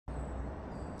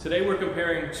Today we're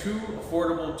comparing two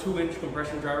affordable 2-inch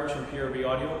compression drivers from PRV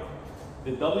Audio,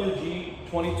 the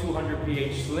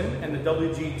WG2200PH Slim and the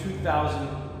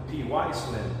WG2000PY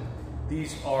Slim.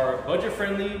 These are budget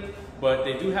friendly, but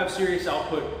they do have serious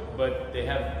output, but they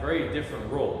have very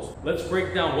different roles. Let's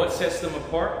break down what sets them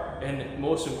apart and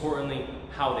most importantly,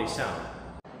 how they sound.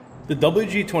 The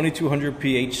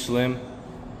WG2200PH Slim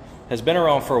has been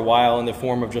around for a while in the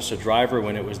form of just a driver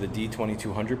when it was the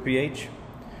D2200PH.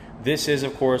 This is,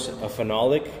 of course, a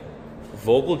phenolic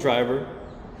vocal driver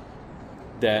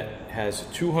that has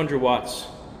 200 watts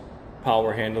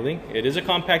power handling. It is a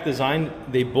compact design.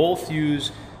 They both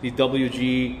use the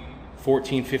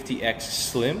WG1450X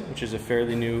Slim, which is a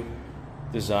fairly new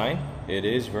design. It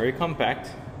is very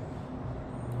compact.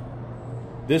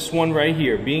 This one right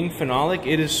here, being phenolic,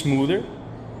 it is smoother.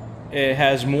 It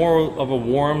has more of a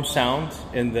warm sound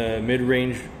in the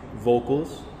mid-range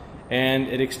vocals, and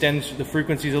it extends the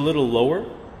frequencies a little lower,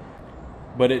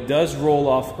 but it does roll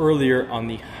off earlier on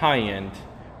the high end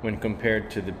when compared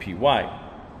to the PY.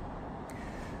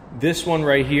 This one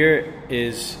right here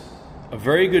is a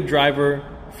very good driver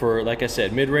for, like I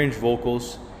said, mid-range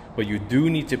vocals, but you do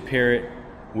need to pair it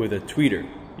with a tweeter.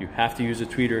 You have to use a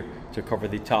tweeter to cover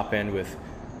the top end with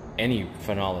any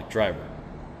phenolic driver.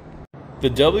 The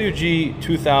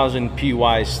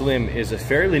WG2000PY Slim is a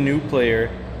fairly new player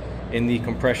in the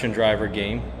compression driver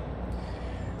game.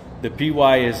 The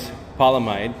PY is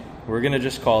polyamide. We're gonna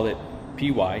just call it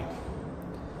PY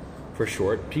for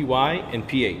short, PY and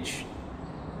PH.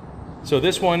 So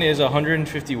this one is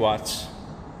 150 watts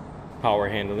power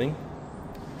handling.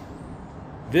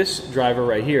 This driver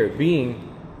right here, being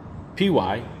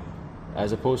PY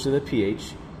as opposed to the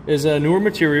PH, is a newer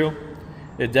material.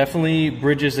 It definitely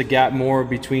bridges the gap more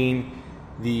between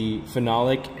the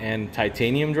phenolic and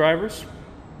titanium drivers.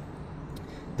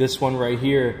 This one right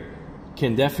here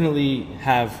can definitely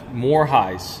have more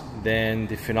highs than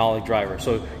the phenolic driver.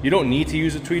 So you don't need to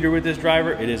use a tweeter with this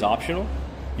driver. It is optional.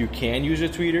 You can use a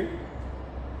tweeter.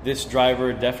 This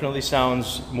driver definitely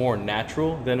sounds more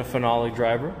natural than a phenolic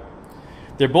driver.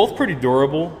 They're both pretty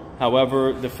durable.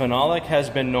 However, the phenolic has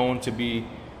been known to be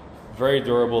very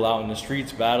durable out in the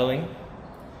streets battling.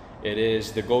 It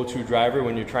is the go-to driver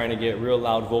when you're trying to get real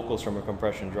loud vocals from a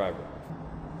compression driver.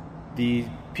 The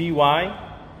PY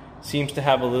seems to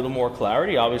have a little more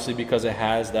clarity, obviously because it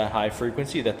has that high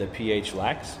frequency that the PH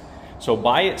lacks. So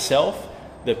by itself,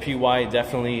 the PY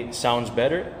definitely sounds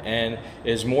better and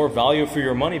is more value for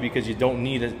your money because you don't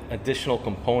need an additional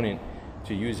component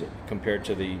to use it compared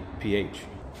to the PH.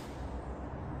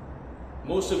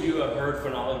 Most of you have heard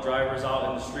phenolic drivers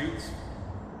out in the streets,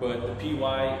 but the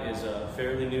PY is a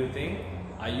fairly new thing.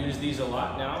 I use these a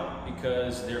lot now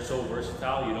because they're so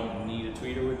versatile. You don't need a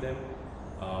tweeter with them.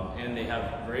 And they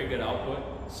have very good output,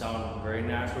 sound very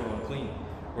natural and clean.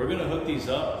 We're gonna hook these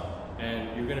up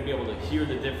and you're gonna be able to hear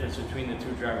the difference between the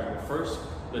two drivers. But first,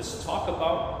 let's talk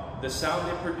about the sound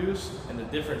they produce and the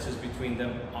differences between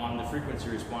them on the frequency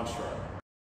response chart.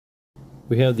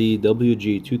 We have the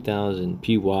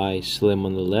WG2000PY Slim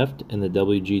on the left and the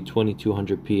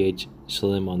WG2200PH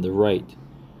Slim on the right.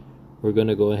 We're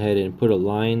gonna go ahead and put a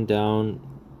line down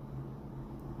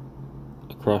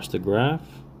across the graph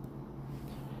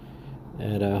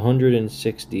at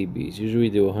 106 dBs. Usually we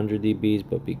do 100 dBs,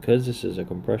 but because this is a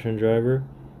compression driver,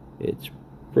 it's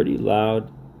pretty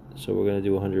loud, so we're going to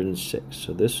do 106.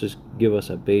 So this just give us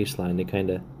a baseline to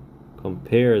kind of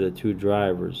compare the two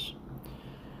drivers.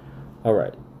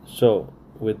 Alright, so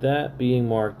with that being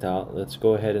marked out, let's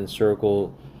go ahead and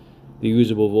circle the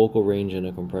usable vocal range in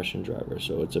a compression driver.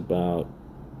 So it's about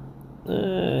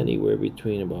anywhere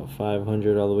between about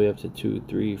 500 all the way up to 2,000,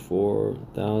 3,000,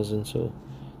 4,000. So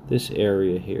this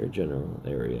area here, general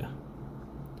area.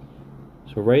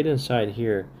 So right inside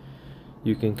here,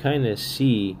 you can kind of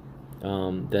see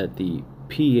that the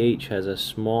PH has a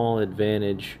small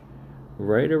advantage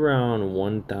right around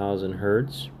 1,000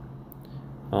 hertz,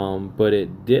 but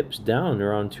it dips down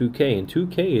around 2K, and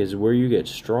 2K is where you get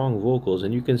strong vocals,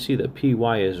 and you can see the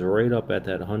PY is right up at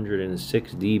that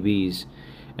 106 dBs.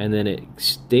 And then it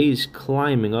stays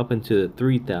climbing up into the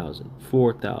 3,000,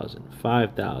 4,000,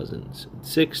 5,000,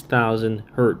 6,000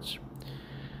 hertz.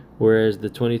 Whereas the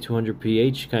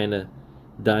 2200PH kind of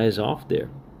dies off there.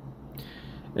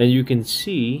 And you can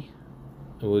see,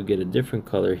 we'll get a different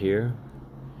color here,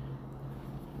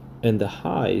 and the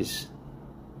highs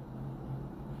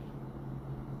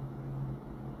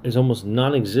is almost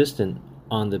non-existent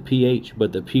on the PH,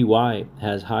 but the PY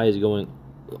has highs going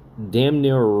damn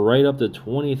near right up to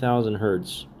 20,000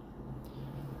 hertz.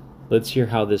 Let's hear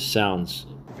how this sounds.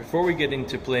 Before we get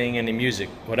into playing any music,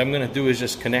 what I'm going to do is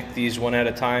just connect these one at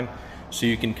a time so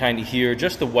you can kind of hear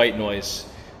just the white noise,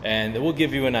 and it will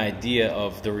give you an idea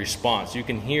of the response. You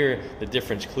can hear the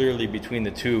difference clearly between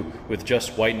the two with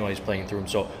just white noise playing through them.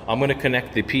 So I'm going to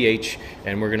connect the PH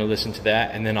and we're going to listen to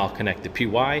that, and then I'll connect the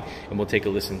PY and we'll take a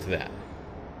listen to that.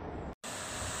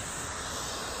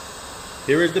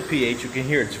 Here is the PH. You can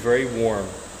hear it's very warm.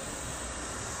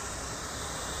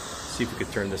 See if we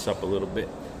could turn this up a little bit.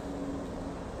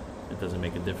 It doesn't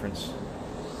make a difference.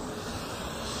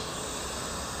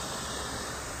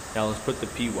 Now let's put the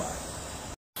PY.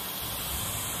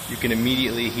 You can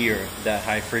immediately hear that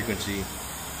high frequency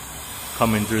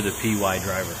coming through the PY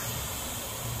driver.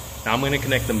 Now I'm going to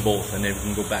connect them both, and then we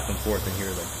can go back and forth and hear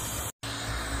them.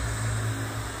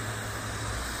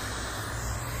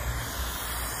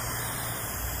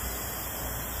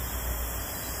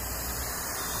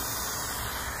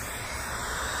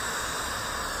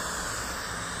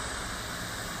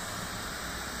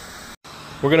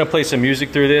 We're going to play some music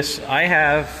through this. I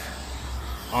have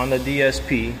on the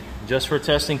DSP, just for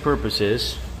testing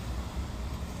purposes,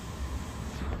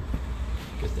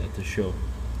 get that to show.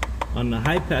 On the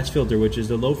high pass filter, which is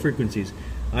the low frequencies,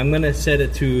 I'm going to set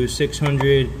it to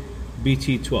 600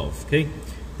 BT12, okay?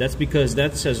 That's because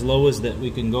that's as low as that we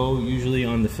can go usually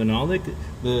on the phenolic.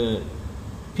 The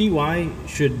PY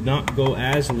should not go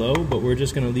as low, but we're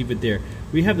just going to leave it there.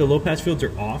 We have the low pass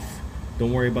filter off.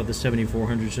 Don't worry about the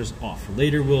 7400, it's just off.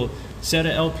 Later we'll set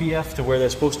an LPF to where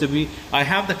that's supposed to be. I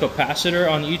have the capacitor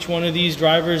on each one of these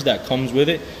drivers that comes with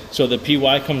it. So the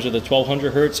PY comes with a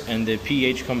 1200 hertz and the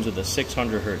PH comes with a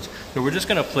 600 hertz. So we're just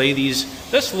gonna play these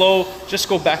this low, just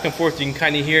go back and forth, you can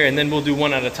kind of hear, and then we'll do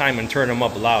one at a time and turn them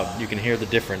up loud. You can hear the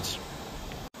difference.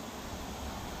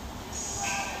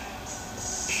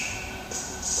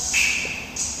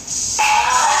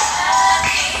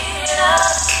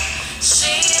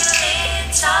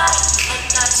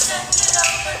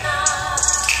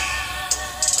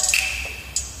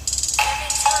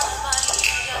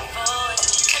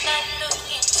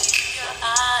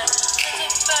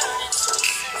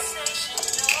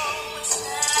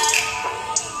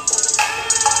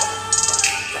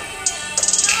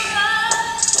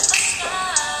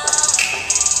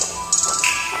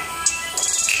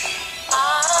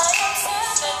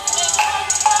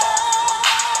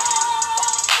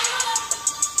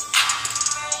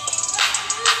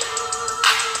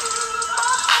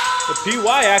 The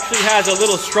PY actually has a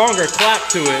little stronger clap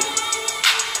to it.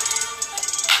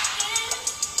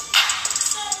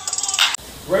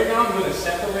 Right now I'm going to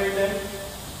separate them,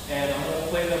 and I'm going to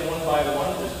play them one by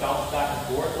one, just bounce back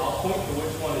and forth. I'll point to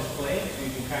which one is playing so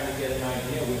you can kind of get an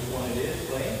idea which one it is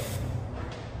playing.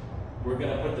 We're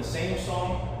going to put the same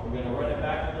song, we're going to run it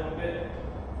back a little bit,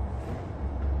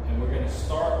 and we're going to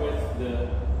start with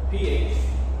the PH.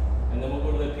 And then we'll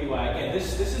go to the PY. Again,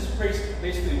 this is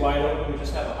basically wide open. We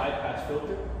just have a high pass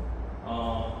filter.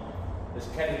 It's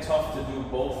kind of tough to do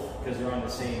both because they're on the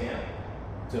same amp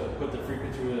to put the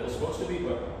frequency where it's supposed to be,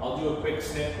 but I'll do a quick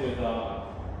snip with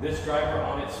this driver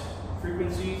on its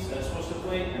frequencies that it's supposed to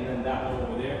play, and then that one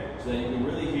over there, so that you can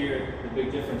really hear the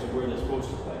big difference of where they're supposed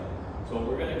to play. So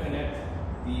we're going to connect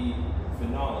the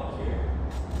phenolic here.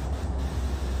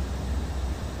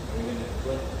 And we're going to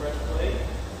press play.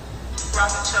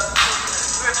 Rocket Chuck to the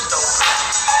thrift store.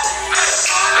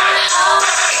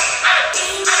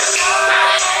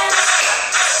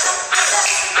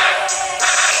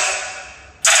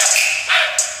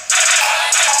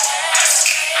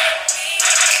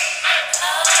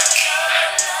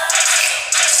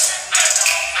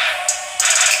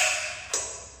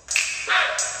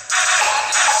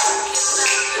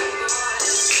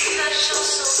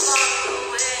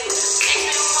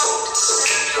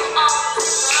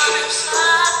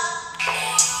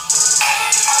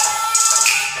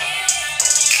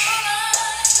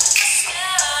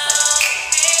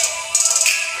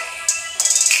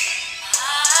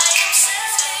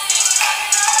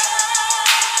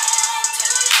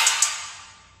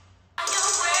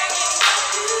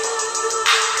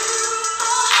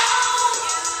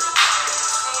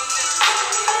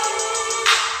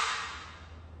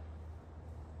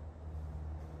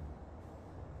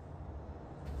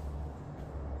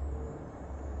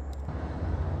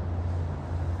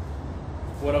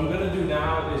 What I'm going to do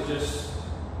now is just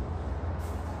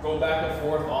go back and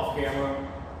forth off camera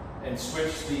and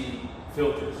switch the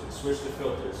filters.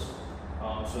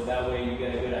 So that way you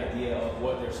get a good idea of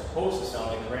what they're supposed to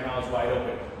sound like. Right now it's wide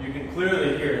open. You can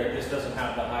clearly hear that this doesn't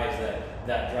have the highs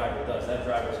that driver does. That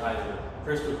driver's highs are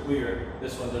crystal clear.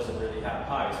 This one doesn't really have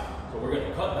highs. So we're going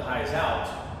to cut the highs out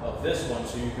of this one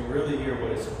so you can really hear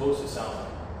what it's supposed to sound like.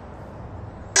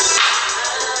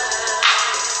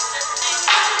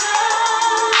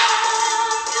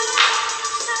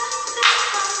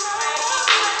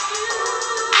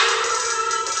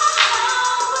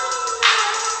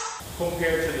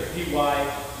 compared to the PY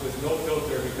with no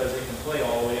filter because it can play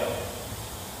all the way up.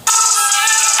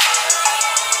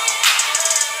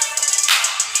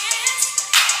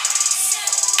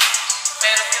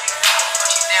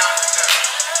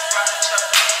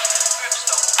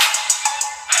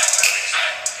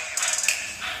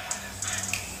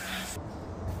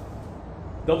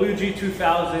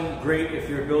 WG2000, great if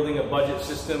you're building a budget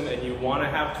system and you want to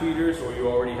have tweeters, or you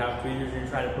already have tweeters, you're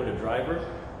trying to put a driver,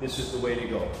 this is the way to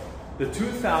go. The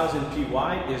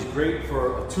 2000PY is great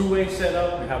for a two-way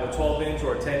setup. You have a 12-inch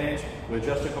or a 10-inch with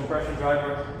just a compression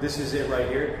driver. This is it right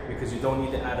here because you don't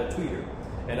need to add a tweeter.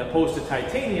 And opposed to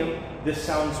titanium, this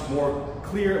sounds more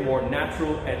clear, more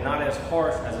natural, and not as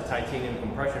harsh as a titanium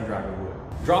compression driver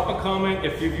would. Drop a comment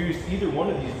if you've used either one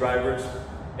of these drivers.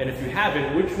 And if you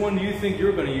haven't, which one do you think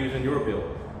you're going to use in your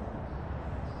build?